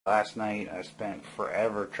Last night I spent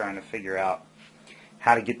forever trying to figure out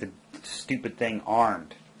how to get the stupid thing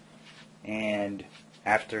armed, and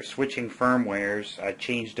after switching firmwares I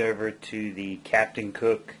changed over to the Captain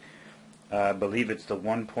Cook, I believe it's the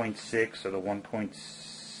 1.6 or the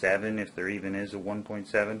 1.7, if there even is a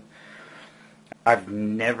 1.7. I've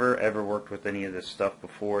never ever worked with any of this stuff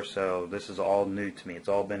before, so this is all new to me. It's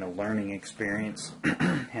all been a learning experience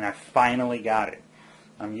and I finally got it.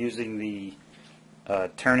 I'm using the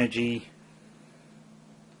Turnigy,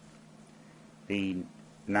 the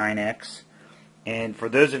 9X, and for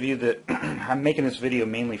those of you that I'm making this video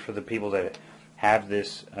mainly for the people that have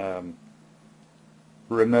this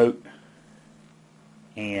remote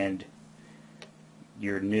and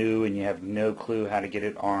you're new and you have no clue how to get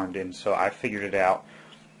it armed, and so I figured it out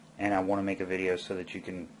and I want to make a video so that you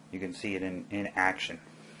can see it in action.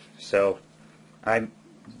 So I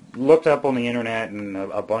looked up on the internet and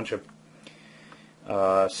a bunch of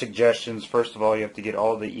suggestions. First of all, you have to get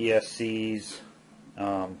all the ESCs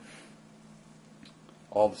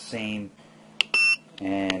all the same,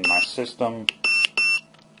 and my system,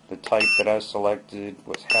 the type that I selected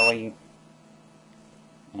was Heli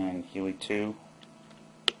and Heli 2.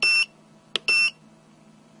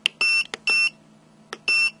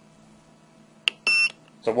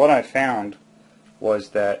 So what I found was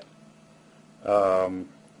that I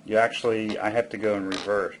have to go in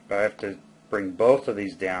reverse. I have to bring both of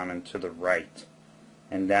these down and to the right,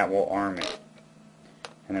 and that will arm it,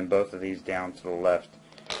 and then both of these down to the left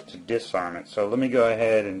to disarm it. So let me go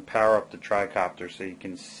ahead and power up the Tricopter so you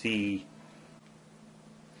can see.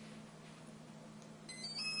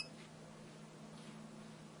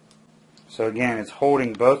 So again, it's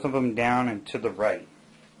holding both of them down and to the right.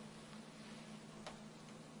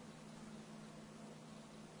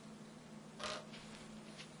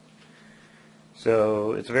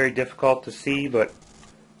 So it's very difficult to see, but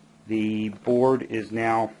the board is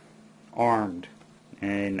now armed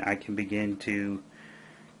and I can begin to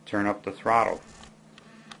turn up the throttle,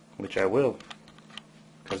 which I will,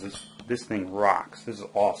 because this thing rocks. This is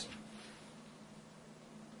awesome.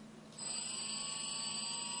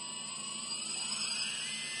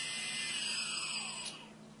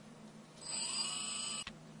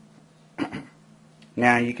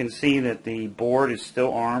 Now you can see that the board is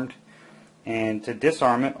still armed, and to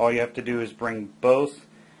disarm it, all you have to do is bring both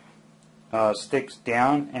sticks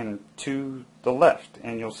down and to the left,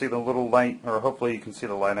 and you'll see the little light, or hopefully you can see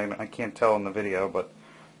the light. I can't tell in the video, but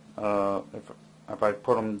if I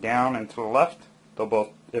put them down and to the left,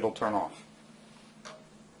 it'll turn off.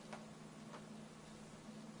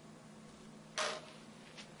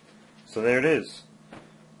 So there it is.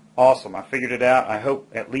 Awesome. I figured it out. I hope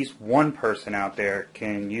at least one person out there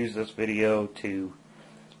can use this video to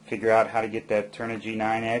figure out how to get that Turnigy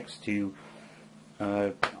 9X to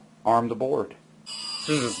arm the board.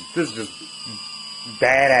 This is just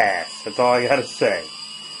badass. That's all I gotta say.